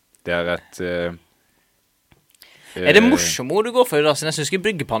 Det er et... Er det morsomme ord du går for i dag? Siden jeg synes ikke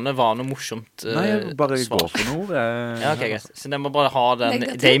bryggepanne var noe morsomt Nei, jeg bare svar. går for noe ord. Ja, ok, greit. Så jeg må bare ha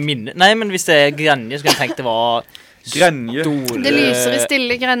Negativt. det i minnet. Nei, men hvis det er grenje, så kan jeg tenke det var Grenje. store... Det lyser i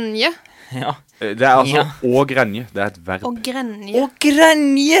stille grenje. Ja. Det er altså Ja. å grenje. Det er et verb. Og grenje.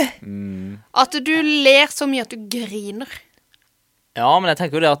 grenje! At du ler så mye at du griner. Ja, men jeg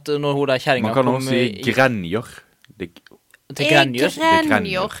tenker jo det at når hun der kjerringa Man kan kom også si grenjer. Det, til grenjør. det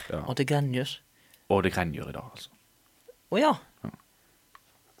Grenjer. Ja. Og til grenjør. Og det grenjer i dag, altså. Åja.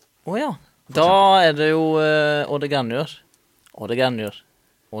 Åja. Da er det jo og det grenjør. Og det grenjør.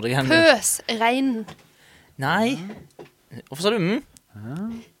 Og det grenjør. Pøsregn. Nei. Hvorfor sa du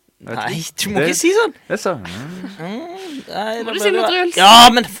Nei, du må Det- ikke si sånn. Det sa Nei, Må da du ble si noe, det- Truls? Ja,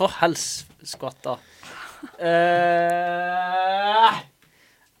 men for helskvatta.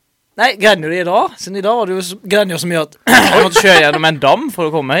 Nei, grenjer i dag. Siden i dag var det jo grenjer så mye at jeg måtte kjøre gjennom en dam for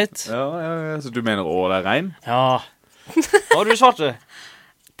å komme hit. ja, så du mener å, det er regn? Ja. Hva var det du svarte?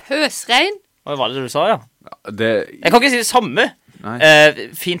 Pøsregn. Hva var det du sa, ja? Det... Jeg kan ikke si det samme. Nei.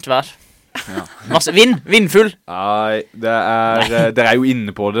 Fint vær. Masse vind. Vindfull. Nei, dere er jo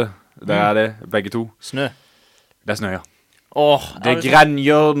inne på det. Det er det, begge to. Snø. Det er snø, ja. Åh, Det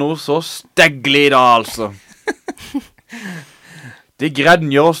grenjer noe så steggelig da, altså. Det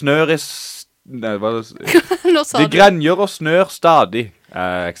grenjer og snør i Nei, hva Nå sa det du. grenjer og snør stadig.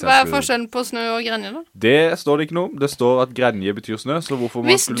 Hva er forskjellen på snø og grenje da? Det står det ikke noe om. Det står at grenje betyr snø, så hvorfor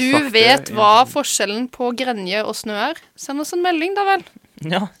man Hvis skulle du sagt vet det hva forskjellen på grenje og snø er, send oss en melding da vel.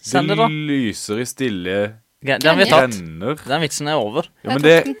 Ja, send det da. Det lyser i stille Den har vi tatt. grenner. Den vitsen er over. Ja,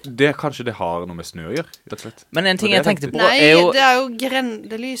 men kanskje det har noe med snø å gjøre, rett og slett. Men en ting jeg tenkte på Nei, er jo det er jo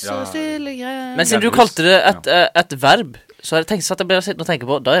det lyser stille grenje. Men siden du kalte det et verb, så har jeg tenkt at jeg ble sittende og tenke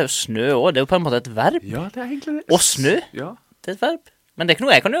på, da er jo snø også, det er jo på en måte et verb. Ja, det er egentlig det. Og snø, Ja. det er et verb. Men det er ikke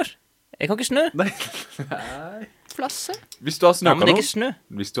noe jeg kan gjøre. Jeg kan ikke snø. Nei. Flasse. Hvis du har Ja, men det er snøkanon, ikke snø.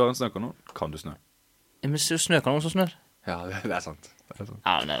 hvis du har en snøkanon, kan du snø. Ja, men hvis du snøkanon, så snør. Ja, det er sant.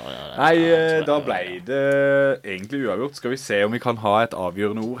 Ja, det Nei, da ble det egentlig uavgjort. Skal vi se om vi kan ha et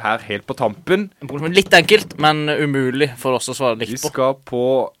avgjørende ord her helt på tampen. Litt enkelt, men umulig for oss å svare Vi likt på. skal på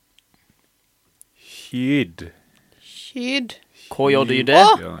hyd. Hyd. KJYD?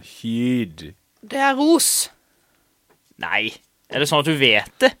 Ja, hyd. Det er ros. Nei. Er det sånn at du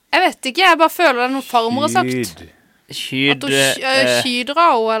vet det? Jeg vet ikke, jeg bare føler det er noe farmor har sagt. Hyd. Hyd, At hun kydra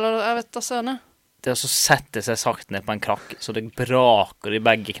henne, eller jeg vet da sønne. det er å sette seg sakte ned på en krakk, så det braker i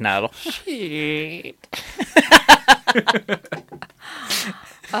begge knær. Hyd.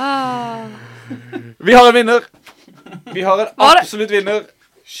 Vi har en vinner. Vi har en Hva er det? absolutt vinner.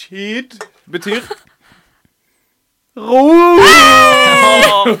 Hyd betyr ro.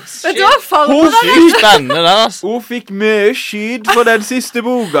 Vet du hva, farmor har Sykt spennende der, altså. Hun fikk mye skyd for den siste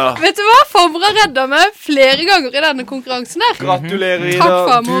boka. Vet du hva, farmor har redda meg flere ganger i denne konkurransen her. Gratulerer, Takk, Ida.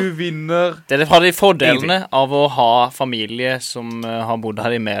 farmor. Du vinner. Det er fra de fordelene av å ha familie som har bodd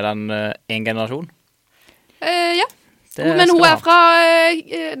her i mer enn en generasjon. Ja, Det men skal hun du er ha. fra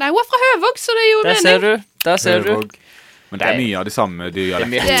Nei, hun er fra Høvåg, så det gjorde Der ser mening. du. Der ser du. Høvåg. Men det er mye av de samme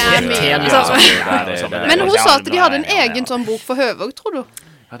dialektene. Det er mye Helt av det ja, samme. det er- Men hun sa at de hadde en egen sånn bok for Høvåg, tror du?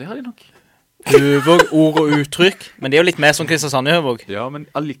 Ja, det har de nok. Høvåg, ord og uttrykk. Men det er jo litt mer som Kristiansand i Høvåg. Ja, men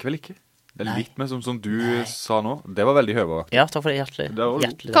allikevel ikke. Det er Nei. litt mer som du sa nå. Det var veldig Høvåg. Ja, takk for det. Hjertelig. Det var-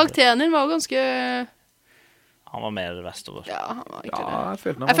 Hjertelig. Karakteren din var jo ganske Han var mer vestover. Ja, han var Ja, ikke det.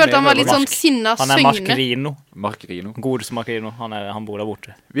 jeg Jeg følte han var litt Høvåg. sånn sinna, Han er syngende. Markerino. Markerino. Godeste Markerino. Han bor der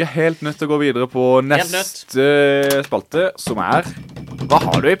borte. Vi er helt nødt til å gå videre på Helt nødt. neste spalte, som er Hva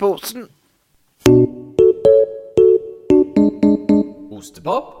har du i posen?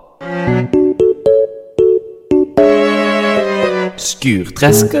 Ostepop.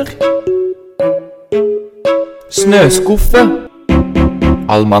 Skurtresker. Snøskuffe.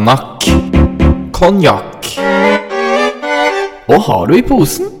 Almanakk. Konjakk. Hva har du i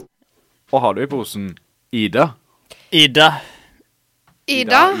posen? Hva har du i posen? Ida. Ida.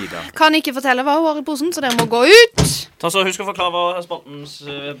 Ida kan ikke fortelle hva hun har i posen, så dere må gå ut. Ta så Husk å forklare hva spaltens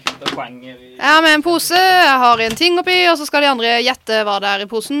poeng er. Jeg har med en pose, jeg har en ting oppi, og så skal de andre gjette hva det er i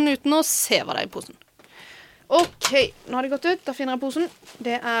posen, uten å se hva det er i posen. Ok, nå har de gått ut, da finner jeg posen.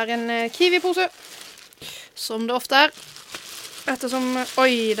 Det er en Kiwi-pose, som det ofte er. Ettersom,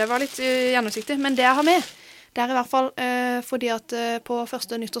 oi, det var litt gjennomsiktig, men det jeg har med, det er i hvert fall fordi at på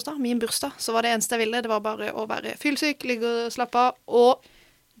første nyttårsdag, min bursdag, så var det eneste jeg ville, det var bare å være fylsyk, ligge og slappe av, og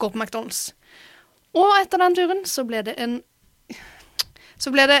gå på McDonald's. Og etter den turen så ble det en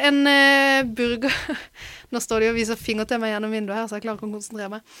burger. Nå står de og viser finger til meg gjennom vinduet her, så jeg klarer ikke å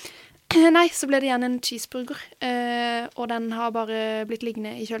konsentrere meg. Nei, så ble det igjen en cheeseburger, og den har bare blitt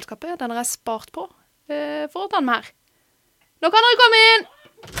liggende i kjøleskapet. Den har jeg spart på for å ta den med her. Nå kan dere komme inn!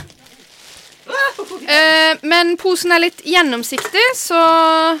 Men posen er litt gjennomsiktig, så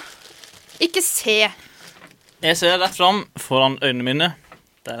ikke se. Jeg ser rett fram foran øynene mine.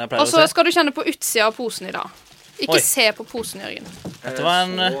 Der jeg pleier Og så å se. skal du kjenne på utsida av posen i dag. Ikke Oi. se på posen, Jørgen. Dette var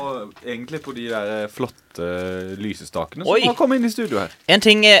en Så egentlig på de der flotte lysestakene Oi. som har kommet inn i studio her. En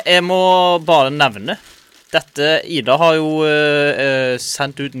ting jeg må bare nevne. Ida har jo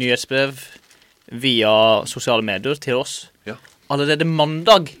sendt ut nyhetsbrev via sosiale medier til oss. Ja. Allerede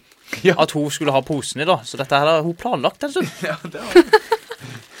mandag Ja. at hun skulle ha posen i dag. Så dette her har hun planlagt en stund. Ja, det har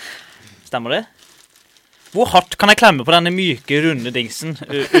Stemmer det? Hvor hardt kan jeg klemme på denne myke, runde dingsen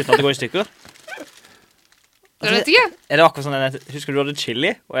uten at det går i stykker? Jeg vet ikke. Er det akkurat sånn Husker du hadde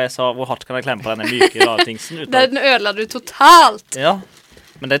chili? Og jeg sa hvor hardt kan jeg klemme på denne myke, rare dingsen? Uten at... Den ødela du totalt. Ja.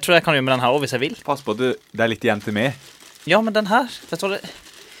 Men det tror jeg kan gjøre med den her også, hvis jeg vil. Pass på at det er litt igjen til meg. Ja, men den her, vet du hva det...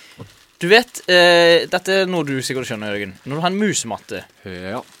 Du vet, dette er noe du sikkert skjønner, Jørgen. Når du har en musematte,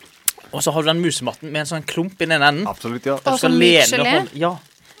 Ja, og så har du den musematten med en sånn klump i den enden. absolutt, ja. Du Og skal så myk lene gelé? hånd- Ja,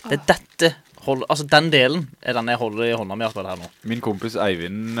 det er dette. Altså, den delen er den jeg holder i hånda mi akkurat her nå. Min kompis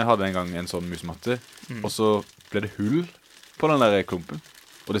Eivind hadde en gang en sånn musematte, og så ble det hull på den der klumpen.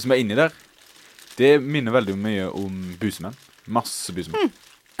 Og det som er inni der, det minner veldig mye om busemenn. Masse busemenn.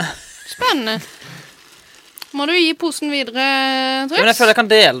 Spennende. Må du gi posen videre, Truls? Ja, men jeg føler jeg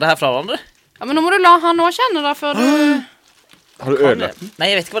kan dele det her fra hverandre. Ja, men nå må du la han også kjenne da, før du... Har du ødelagt den? Nei,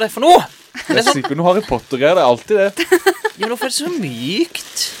 jeg vet ikke hva det er for noe. Det er sikkert noe Harry Potter-greier, det er alltid det. Jo, men hvorfor er det så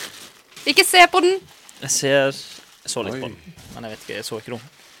mykt? Ikke se på den. Jeg så litt på den, men jeg vet ikke, jeg så ikke noe.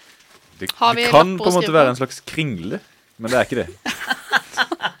 Det Har vi kan lapper på å en måte skrive være på? en slags kringle, men det er ikke det.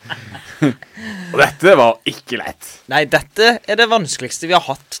 Og dette var ikke lett. Nei, dette er det vanskeligste vi har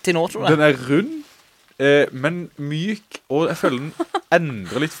hatt til nå, tror jeg. Den er rund, men myk, og jeg føler den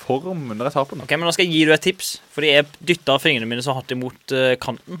endrer litt form når jeg tar på den. Ok, men nå skal jeg gi deg et tips, fordi jeg dyttet fingrene mine så hardt imot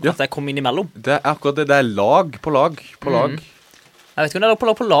kanten, Ja. at jeg kom inn imellom. Det er akkurat det, det er lag på lag på lag. Jeg vet ikke om det er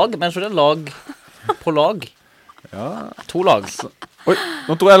lag på lag, men jeg tror det er lag på lag. Ja. 2 lag. Oi,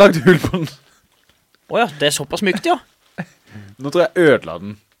 nå tror jeg jeg lagde hull på den. Åja, det er såpass mykt, ja. Nå tror jeg ødela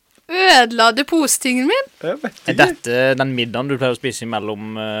den. Ødela du postingen min? Jeg vet Er ikke. dette den middagen du pleier å spise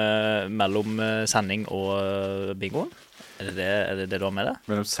mellom sending og bingoen? Er det det du har med deg?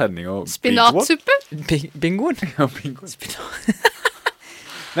 Mellom sending og Spinatsuppe? Bingoen? Ja, bingo.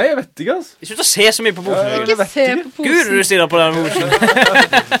 Nei, jeg vet ikke, altså. Slutt å se så mye på posen. Ja, Ikke se på Gud, posen. du sier på den posen.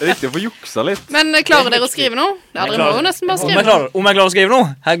 Det er viktig å få juksa litt. Men klarer dere å skrive noe? Ja, dere må jo nesten bare skrive. Om jeg klarer å skrive noe?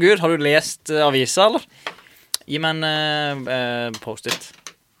 Herregud, har du lest avisa, eller? Gi meg en post-it.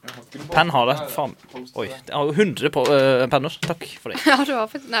 Penn har det. Faen. Oi, jeg har jo 100 penner. Takk for det. Ja, du har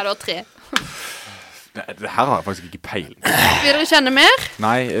faktisk... Nei, du har 3. Det her har jeg faktisk ikke peiling. Vil dere kjenne mer?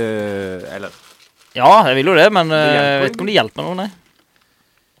 Nei, eller... Ja, jeg vil jo det, men jeg hjelper. vet ikke om det hjelper noe, nei.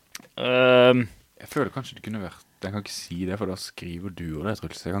 Jeg føler kanskje det kunne vært... Jeg kan ikke si det, for da skriver du og det,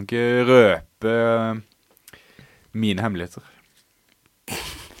 Truls. Jeg kan ikke røpe mine hemmeligheter.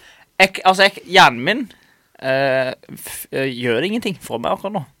 Hjernen min gjør ingenting for meg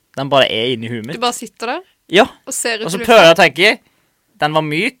akkurat nå. Den bare er inni huet Du mitt. bare sitter der Ja, og ser ut og så til prøver jeg å tenke. Den var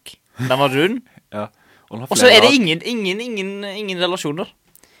myk, den var rund, Ja. Og og så er det ingen relasjoner.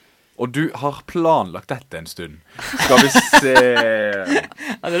 Og du har planlagt dette en stund. Skal vi se...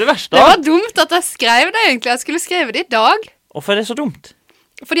 Ja, det er det verste. Det var dumt at jeg skrev det egentlig. Jeg skulle skrive det i dag. Hvorfor er det så dumt?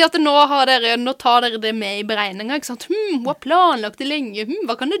 Fordi at nå tar dere det med i beregninga, ikke sant? Hun har planlagt det lenge.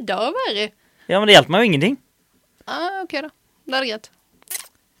 Hva kan det da være? Ja, men det hjelper meg jo ingenting. Ok da. Da er det greit.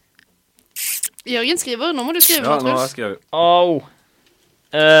 Jørgen skriver. Nå må du skrive Ja, noe, nå har jeg Truls. skrevet. Au.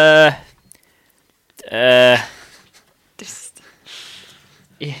 Dust.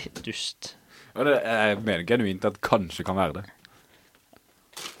 Dust. Ja, jeg mener genuint at kanskje kan være det.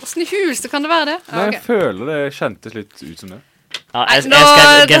 Hvordan i huset kan det være det? Nei, Ok. jeg føler det kjentes litt ut som det. Ja, Nei, jeg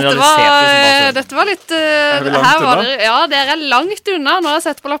skal generalisere det. dette var litt vi langt her var unna? dere, ja, dere er langt unna. Nå har jeg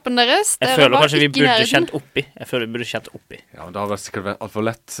sett på lappen deres. Jeg Dere føler var kanskje vi ikke i burde nærheten. kjent oppi. Ja, men det har vel sikkert vært alt for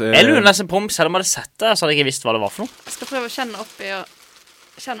lett. Jeg lurer nesten på om selv om jeg hadde sett det, så hadde jeg ikke visst hva det var for noe. Jeg skal prøve å kjenne oppi og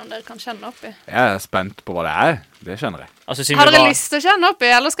kjenne om dere kan kjenne oppi. Jeg er spent på hva det er. Det kjenner jeg. Altså, siden Har vi dere var- lyst til å kjenne oppi,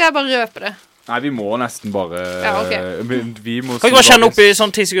 eller skal jeg bare røpe det? Nei, vi må nesten bare... Ja, ok. Vi må Kan ikke bare kjenne oppi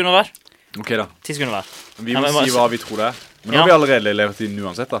sånn 10 sekunder hver? Ok da. 10 sekunder hver. Vi Ja, må men bare si hva vi tror det er. Men nå Ja. har vi allerede levert inn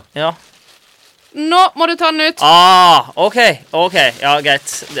uansett da. Ja. Nå må du ta den ut. Ok, ja,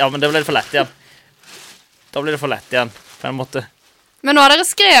 greit. Ja, men det ble det for lett igjen. Da blir det for lett igjen, på en måte. Men nå har dere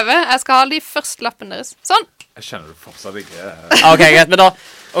skrevet. Jeg skal ha de første lappene deres. Sånn. Jeg kjenner det fortsatt ikke. Ok,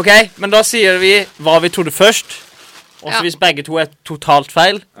 greit, men da sier vi hva vi trodde først. Og så Ja. hvis begge to er totalt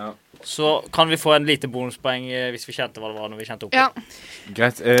feil, Ja. så kan vi få en lite bonuspoeng hvis vi kjente hva det var når vi kjente oppi. Ja.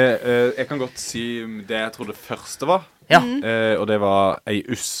 Greit, jeg kan godt si det jeg trodde først det var. Ja. Og det var ei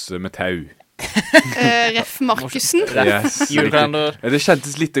usse med tau. Ref Markussen. Yes, Julekalender. riktig. Det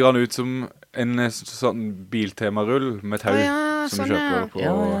kjentes litt grann ut som en sånn biltemarull med tau. Å ja, som sånn, du kjøper på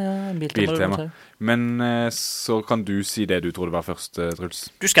Ja, Biltema. Men så kan du si det du trodde var først, Truls.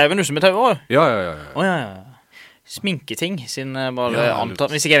 Du skrev en usse med tau også. Ja. Ja. Sminketing, siden jeg bare Ja, antar.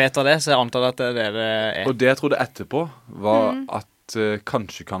 Hvis ikke jeg vet av det, så jeg antar at det er det det er. Og det jeg trodde etterpå var at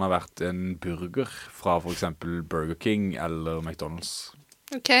kanskje kan ha vært en burger fra for eksempel Burger King eller McDonald's.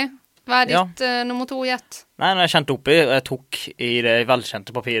 Ok. Hva er ditt nummer 2 gjett? Nei, når jeg kjente oppi, og jeg tok i det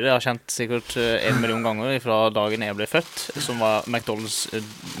velkjente papiret, jeg har kjent sikkert 1 million ganger fra dagen jeg ble født, som var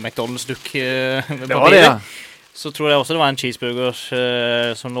McDonald's-dukk-papiret. Det var det, ja. Så tror jeg også det var en cheeseburger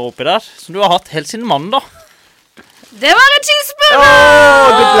som lå oppi der, som du har hatt helt siden mandag. Det var en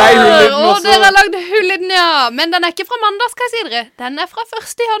cheeseburger! det ble hull i den Og også. dere har lagd hull i den, ja. Men den er ikke fra mandag, skal jeg si dere. Den er fra 1.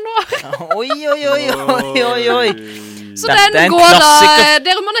 januar. Oi. Så Dette er den en går da klassiker.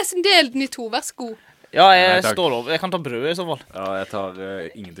 Dere må nesten dele den i 2, vær så god. Ja, Nei, jeg takk. står over. Jeg kan ta brød i så fall. Ja, jeg tar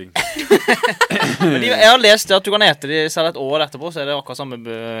ingenting. Men jeg har lest det at du kan ete de selv et år etterpå, så er det akkurat samme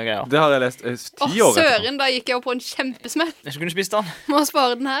greia. Det har jeg lest 10 år etterpå. Søren, da gikk jeg jo på en kjempesmell. Jeg skulle kunne spist den. Må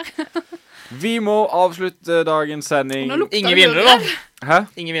spare den her. Vi må avslutte dagens sending. Nå lukter Ingen det vinnere, mugg. da. Hæ?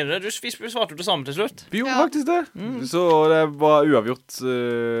 Ingen vinnere. Du svarte jo det samme til slutt. Vi gjorde Ja. faktisk det. Så det var uavgjort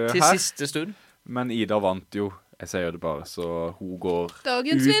Til her. siste stund. Men Ida vant jo. Jeg sier det bare, så hun går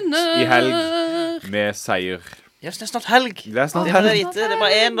Dagens ut vinner. i helg med seier. Ja, det er snart helg. Det er snart Det er bare helg. lite. Det er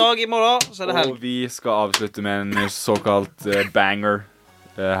bare en dag i morgen, så er det helg. Og vi skal avslutte med en såkalt banger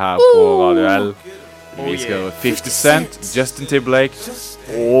her på Radio L. Vi skal høre 50 Cent, Justin Timberlake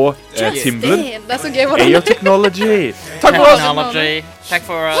og Timbaland. Det er så gøy hvordan Ayo Technology. Takk for oss! Technology. Takk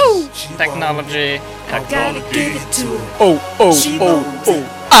for oss. Technology.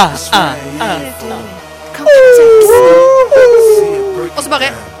 Og så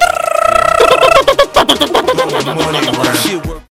bare